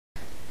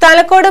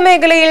തലക്കോട്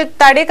മേഖലയിൽ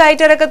തടി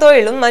കയറ്റിറക്ക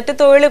തൊഴിലും മറ്റു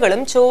തൊഴിലുകളും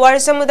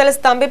ചൊവ്വാഴ്ച മുതൽ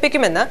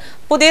സ്തംഭിപ്പിക്കുമെന്ന്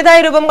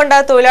പുതിയതായി രൂപം കൊണ്ട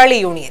തൊഴിലാളി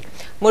യൂണിയൻ.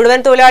 മുഴുവൻ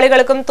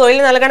തൊഴിലാളികൾക്കും തൊഴിൽ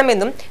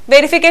നൽകണമെന്നും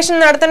വെരിഫിക്കേഷൻ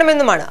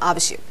നടത്തണമെന്നുമാണ്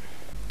ആവശ്യം.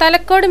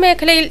 തലക്കോട്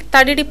മേഖലയിൽ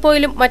തടി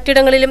ഡിപ്പോയിലും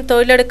മറ്റിടങ്ങളിലും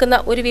തൊഴിലെടുക്കുന്ന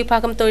ഒരു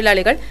വിഭാഗം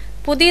തൊഴിലാളികൾ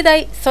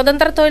പുതിയതായി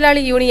സ്വതന്ത്ര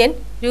തൊഴിലാളി union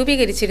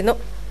രൂപീകരിച്ചിരുന്നു.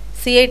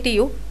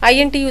 CITU,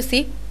 INTUC,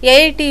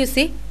 AITUC,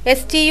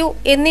 STU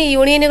എന്നീ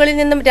യൂണിയനുകളിൽ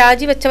നിന്നും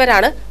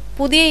രാജിവെച്ചവരാണ്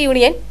പുതിയ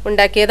യൂണിയൻ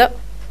ഉണ്ടാക്കിയത്.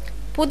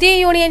 പുതിയ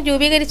യൂണിയൻ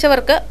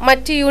രൂപീകരിച്ചവർക്ക്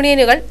മറ്റ്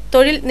യൂണിയനുകൾ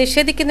തൊഴിൽ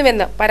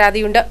നിഷേധിക്കുന്നുവെന്ന്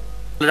പരാതിയുണ്ട്.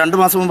 2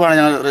 മാസം മുമ്പാണ്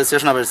ഞങ്ങൾ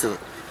രജിസ്ട്രേഷൻ അപേക്ഷിച്ചത്.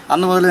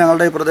 അന്ന് മുതൽ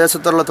ഞങ്ങളുടെ ഈ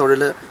പ്രദേശത്തുള്ള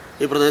തൊഴിൽ,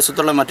 ഈ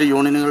പ്രദേശത്തുള്ള മറ്റ്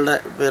യൂണിയനുകളുടെ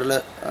പേരിൽ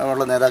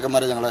ഉള്ള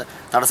നേതാക്കന്മാരെ ഞങ്ങൾ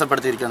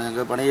തടസ്സപ്പെടുത്തിയിരിക്കുകയാണ്.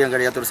 ഞങ്ങൾക്ക് പണി ചെയ്യാൻ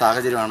കഴിയാത്തൊരു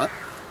സാഹചര്യമാണ്.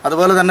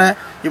 അതുപോലെ തന്നെ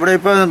ഇവിടെ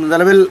ഇപ്പോൾ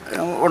നിലവിൽ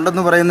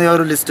ഉണ്ടെന്ന് പറയുന്ന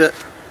ഒരു ലിസ്റ്റ്,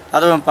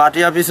 അത് പാർട്ടി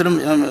ഓഫീസിലും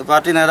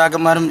പാർട്ടി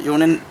നേതാക്കന്മാരും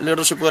യൂണിയൻ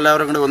ലീഡർഷിപ്പും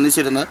എല്ലാവരും കൂടെ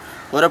ഒന്നിച്ചിരുന്ന്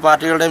ഓരോ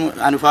പാർട്ടികളുടെയും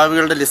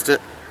അനുഭാവികളുടെ ലിസ്റ്റ്,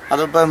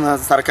 അതിപ്പം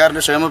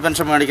സർക്കാരിൻ്റെ ക്ഷേമ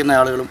പെൻഷൻ മേടിക്കുന്ന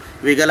ആളുകളും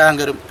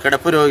വികലാംഗരും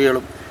കിടപ്പ്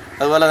രോഗികളും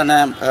അതുപോലെ തന്നെ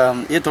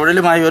ഈ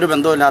തൊഴിലുമായി ഒരു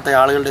ബന്ധമില്ലാത്ത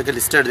ആളുകളുടെയൊക്കെ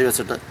ലിസ്റ്റ് എഴുതി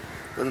വെച്ചിട്ട്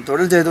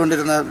തൊഴിൽ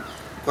ചെയ്തുകൊണ്ടിരുന്ന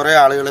കുറേ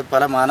ആളുകൾ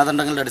പല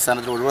മാനദണ്ഡങ്ങളുടെ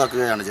അടിസ്ഥാനത്തിൽ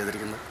ഒഴിവാക്കുകയാണ്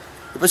ചെയ്തിരിക്കുന്നത്.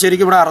 ഇപ്പോൾ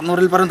ശരിക്കും ഇവിടെ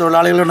 600-ൽ പരം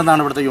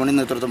തൊഴിലാളികളുണ്ടെന്നാണ് ഇവിടുത്തെ യൂണിയൻ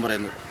നേതൃത്വം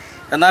പറയുന്നത്.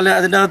 എന്നാൽ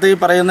അതിൻ്റെ അകത്ത് ഈ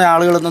പറയുന്ന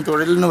ആളുകളൊന്നും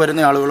തൊഴിലിന്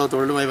വരുന്ന ആളുകളോ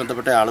തൊഴിലുമായി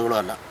ബന്ധപ്പെട്ട ആളുകളോ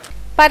അല്ല.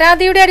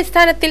 പരാതിയുടെ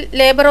അടിസ്ഥാനത്തിൽ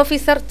ലേബർ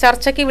ഓഫീസർ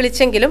ചർച്ചയ്ക്ക്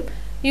വിളിച്ചെങ്കിലും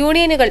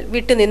യൂണിയനുകൾ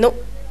വിട്ടുനിന്നു.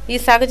 ഈ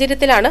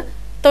സാഹചര്യത്തിലാണ്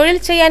തൊഴിൽ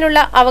ചെയ്യാനുള്ള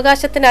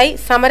അവകാശത്തിനായി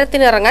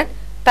സമരത്തിനിറങ്ങാൻ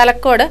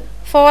Thalakkode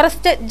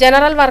forest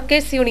general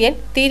workers union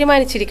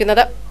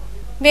തീരുമാനിച്ചിരിക്കുന്നത്.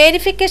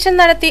 വേരിഫിക്കേഷൻ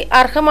നടത്തി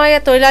അർഹമായ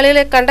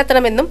തൊഴിലാളികളെ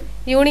കണ്ടെത്തണമെന്നും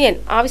യൂണിയൻ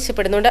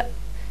ആവശ്യപ്പെടുന്നുണ്ട്.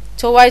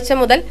 ചൊവ്വാഴ്ച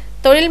മുതൽ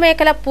തൊഴിൽ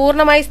മേഖല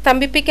പൂർണ്ണമായി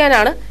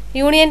സ്തംഭിപ്പിക്കാനാണ്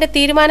യൂണിയന്റെ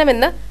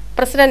തീരുമാനമെന്ന്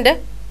പ്രസിഡന്റ്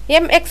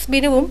MX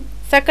ബിനുവും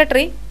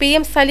സെക്രട്ടറി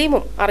PM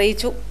സലീമും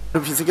അറിയിച്ചു.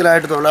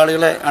 ഫിസിക്കലായിട്ട്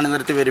തൊഴിലാളികളെ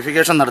അണിനിരത്തി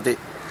വെരിഫിക്കേഷൻ നടത്തി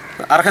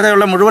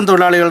അർഹതയുള്ള മുഴുവൻ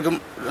തൊഴിലാളികൾക്കും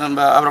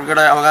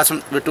അവരുടെ അവകാശം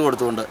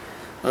വിട്ടുകൊടുത്തുകൊണ്ട്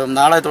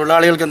നാളെ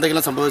തൊഴിലാളികൾക്ക്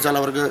എന്തെങ്കിലും സംഭവിച്ചാൽ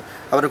അവർക്ക്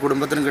അവരുടെ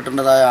കുടുംബത്തിനും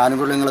കിട്ടേണ്ടതായ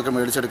ആനുകൂല്യങ്ങളൊക്കെ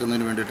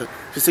മേടിച്ചെടുക്കുന്നതിന് വേണ്ടിയിട്ട്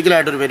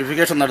ഫിസിക്കലായിട്ടൊരു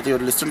വെരിഫിക്കേഷൻ നടത്തി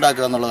ഒരു ലിസ്റ്റ്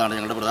ഉണ്ടാക്കുക എന്നുള്ളതാണ്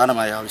ഞങ്ങളുടെ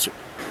പ്രധാനമായ ആവശ്യം.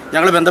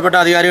 ഞങ്ങൾ ബന്ധപ്പെട്ട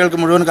അധികാരികൾക്ക്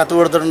മുഴുവൻ കത്ത്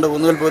കൊടുത്തിട്ടുണ്ട്.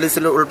 ഒന്നുകിൽ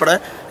പോലീസിൽ ഉൾപ്പെടെ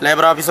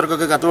ലേബർ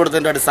ഓഫീസർക്കൊക്കെ കത്ത്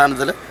കൊടുത്തതിൻ്റെ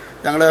അടിസ്ഥാനത്തിൽ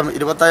ഞങ്ങൾ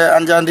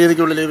 25-ാം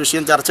തീയതിക്കുള്ളിൽ ഈ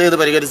വിഷയം ചർച്ച ചെയ്ത്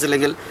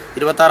പരിഹരിച്ചില്ലെങ്കിൽ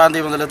 26-ാം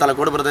തീയതി മുതൽ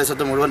തലക്കോട്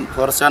പ്രദേശത്ത് മുഴുവൻ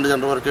ഫോറസ്റ്റ് ആൻഡ്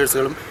ജനറൽ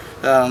വർക്കേഴ്സുകളും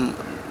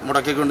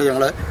മുടക്കിക്കൊണ്ട്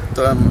ഞങ്ങൾ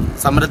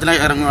സമരത്തിന്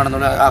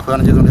ഇറങ്ങുകയാണെന്നുള്ള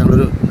ആഹ്വാനം ചെയ്തുകൊണ്ട്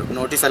ഞങ്ങളൊരു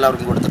നോട്ടീസ്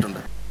എല്ലാവർക്കും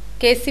കൊടുത്തിട്ടുണ്ട്.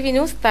 KCV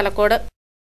news, Thalakkode.